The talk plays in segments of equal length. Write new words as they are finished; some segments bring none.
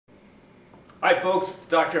Hi folks, it's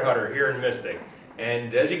Dr. Hutter here in Mystic,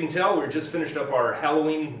 and as you can tell, we just finished up our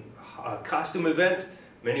Halloween costume event.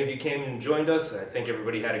 Many of you came and joined us. I think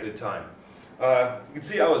everybody had a good time. You can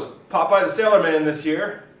see I was Popeye the Sailor Man this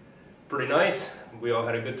year. Pretty nice. We all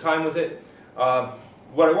had a good time with it.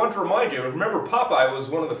 What I want to remind you, remember Popeye was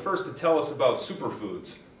one of the first to tell us about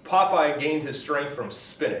superfoods. Popeye gained his strength from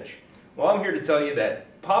spinach. Well, I'm here to tell you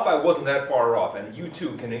that Popeye wasn't that far off, and you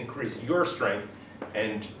too can increase your strength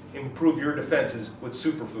and improve your defenses with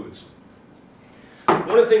superfoods.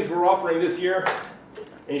 One of the things we're offering this year,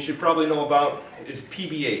 and you should probably know about, is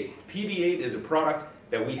PB8. PB8 is a product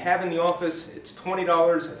that we have in the office. It's $20.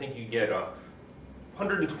 I think you get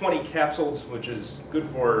 120 capsules, which is good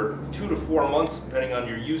for 2 to 4 months, depending on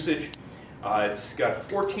your usage. It's got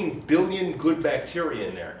 14 billion good bacteria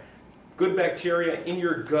in there. Good bacteria in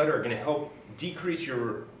your gut are going to help decrease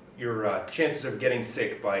your chances of getting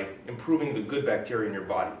sick by improving the good bacteria in your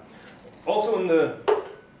body. Also in the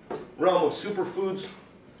realm of superfoods,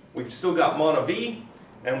 we've still got Monavi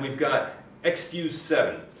and we've got X-Fuse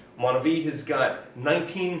 7. Monavi has got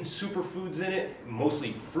 19 superfoods in it,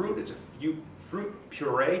 mostly fruit. It's a fruit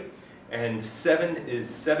puree, and 7 is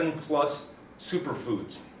 7 plus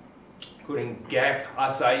superfoods, including GAC,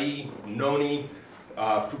 acai, noni,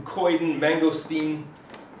 fucoidan, mangosteen,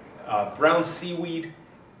 brown seaweed.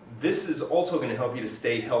 This is also going to help you to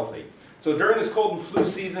stay healthy. So during this cold and flu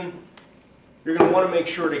season, you're going to want to make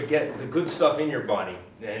sure to get the good stuff in your body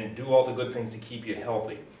and do all the good things to keep you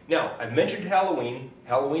healthy. Now, I mentioned Halloween.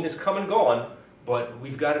 Halloween is come and gone, but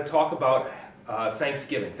we've got to talk about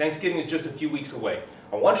Thanksgiving. Thanksgiving is just a few weeks away.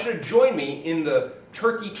 I want you to join me in the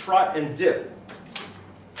Turkey Trot and Dip.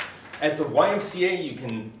 At the YMCA, you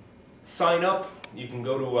can sign up. You can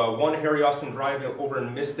go to 1 Harry Austin Drive over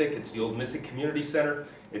in Mystic. It's the old Mystic Community Center.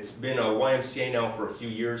 It's been a YMCA now for a few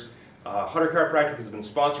years. Hutter Chiropractic has been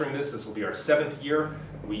sponsoring this. This will be our 7th year.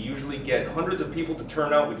 We usually get hundreds of people to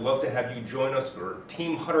turn out. We'd love to have you join us for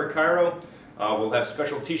Team Hutter Chiro. We'll have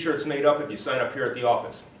special t-shirts made up if you sign up here at the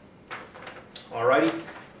office. Alrighty,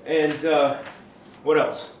 and what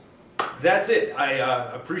else? That's it. I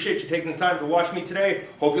appreciate you taking the time to watch me today.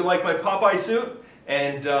 Hope you like my Popeye suit.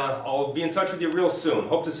 And I'll be in touch with you real soon.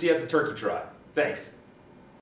 Hope to see you at the Turkey Trot. Thanks.